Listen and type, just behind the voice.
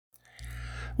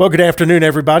Well, good afternoon,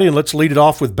 everybody, and let's lead it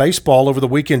off with baseball over the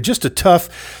weekend. Just a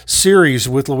tough series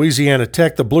with Louisiana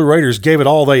Tech. The Blue Raiders gave it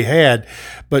all they had,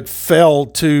 but fell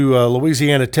to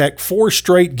Louisiana Tech 4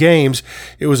 straight games.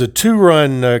 It was a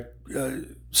 2-run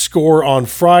score on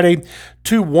Friday,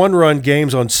 2 1-run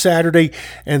games on Saturday,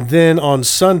 and then on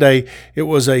Sunday it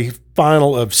was a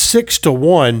final of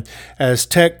 6-1 as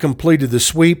Tech completed the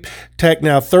sweep. Tech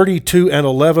now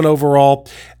 32-11 overall,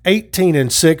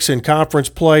 18-6 in conference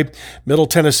play. Middle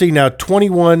Tennessee now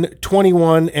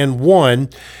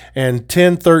 21-21-1 and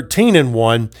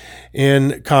 10-13-1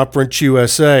 in Conference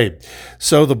USA.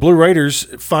 So the Blue Raiders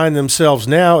find themselves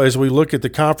now, as we look at the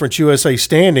Conference USA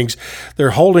standings,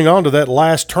 they're holding on to that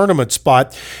last tournament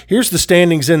spot. Here's the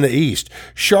standings in the East.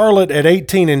 Charlotte at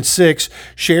 18-6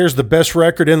 shares the best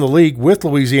record in the league with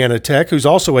Louisiana Tech, who's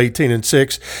also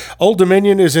 18-6. Old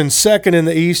Dominion is in second in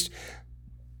the East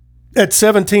at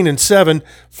 17-7.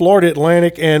 Florida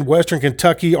Atlantic and Western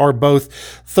Kentucky are both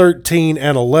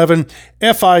 13-11.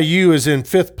 FIU is in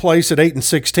fifth place at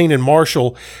 8-16, and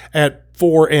Marshall at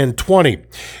 4-20.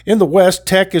 In the West,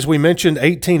 Tech, as we mentioned,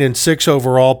 18-6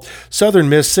 overall. Southern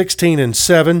Miss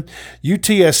 16-7.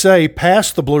 UTSA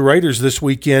passed the Blue Raiders this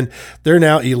weekend. They're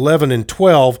now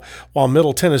 11-12, while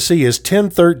Middle Tennessee is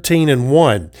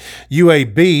 10-13-1.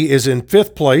 UAB is in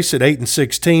fifth place at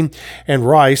 8-16, and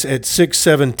Rice at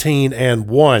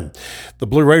 6-17-1. The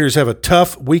Blue Raiders have a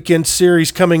tough weekend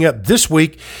series coming up this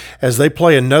week as they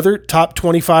play another top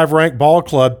 25 ranked ball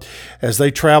club as they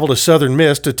travel to Southern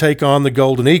Miss to take on the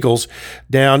Golden Eagles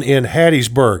down in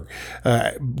Hattiesburg.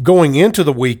 Going into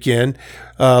the weekend,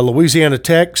 Louisiana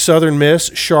Tech, Southern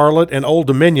Miss, Charlotte, and Old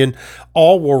Dominion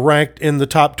all were ranked in the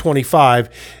top 25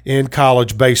 in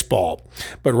college baseball.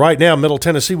 But right now, Middle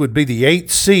Tennessee would be the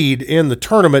 8th seed in the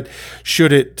tournament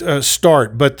should it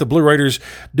start. But the Blue Raiders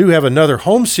do have another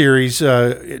home series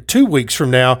 2 weeks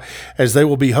from now as they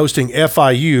will be hosting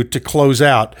FIU to close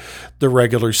out the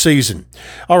regular season.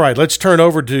 All right, let's turn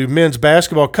over to men's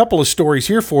basketball. A couple of stories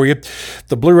here for you.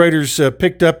 The Blue Raiders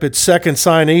picked up its second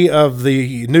signee of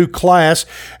the new class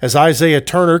as Isaiah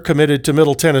Turner committed to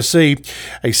Middle Tennessee.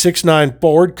 A 6'9"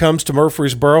 forward comes to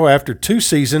Murfreesboro after 2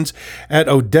 seasons at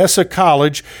Odessa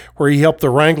College, where he helped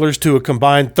the Wranglers to a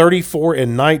combined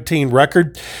 34-19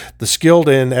 record. The skilled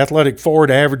and athletic forward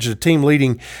averaged a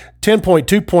team-leading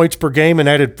 10.2 points per game and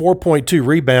added 4.2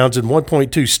 rebounds and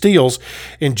 1.2 steals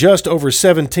in just over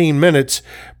 17 minutes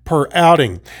per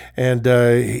outing. And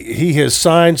he has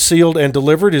signed, sealed, and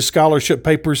delivered. His scholarship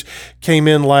papers came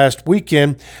in last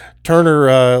weekend.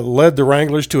 Turner led the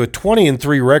Wranglers to a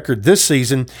 20-3 record this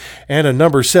season and a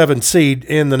number 7 seed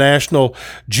in the National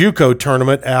JUCO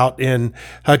tournament out in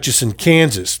Hutchinson,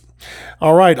 Kansas.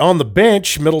 All right, on the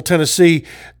bench, Middle Tennessee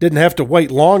didn't have to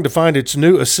wait long to find its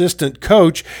new assistant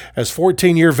coach as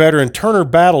 14-year veteran Turner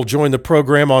Battle joined the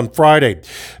program on Friday.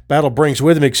 Battle brings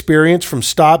with him experience from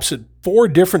stops at 4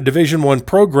 different Division I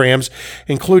programs,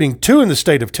 including 2 in the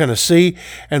state of Tennessee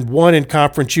and 1 in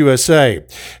Conference USA.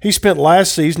 He spent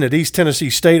last season at East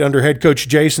Tennessee State under head coach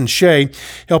Jason Shea,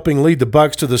 helping lead the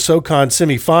Bucks to the SoCon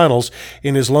semifinals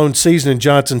in his lone season in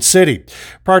Johnson City.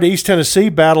 Prior to East Tennessee,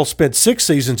 Battle spent 6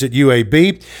 seasons at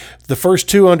UAB, the first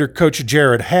 2 under coach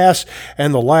Jared Haas,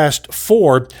 and the last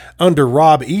 4 under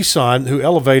Rob Eson, who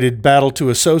elevated Battle to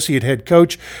associate head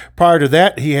coach. Prior to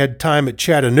that, he had time at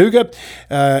Chattanooga,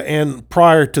 and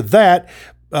prior to that,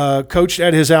 coached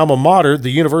at his alma mater, the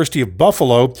University of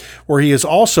Buffalo, where he is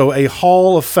also a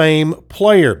Hall of Fame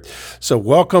player. So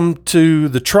welcome to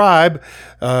the tribe,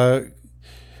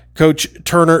 Coach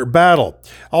Turner Battle.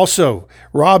 Also,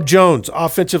 Rob Jones,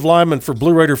 offensive lineman for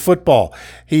Blue Raider football.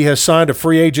 He has signed a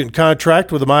free agent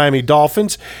contract with the Miami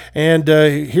Dolphins. And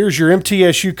here's your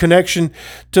MTSU connection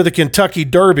to the Kentucky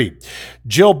Derby.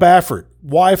 Jill Baffert,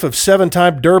 wife of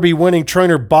 7-time Derby-winning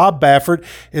trainer Bob Baffert,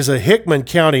 is a Hickman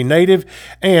County native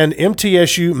and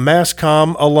MTSU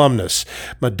MassCom alumnus.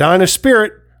 Medina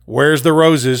Spirit wears the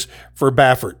roses for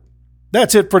Baffert.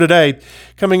 That's it for today.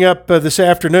 Coming up this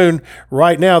afternoon,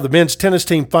 right now, the men's tennis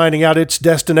team finding out its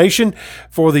destination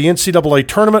for the NCAA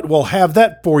tournament. We'll have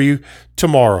that for you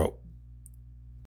tomorrow.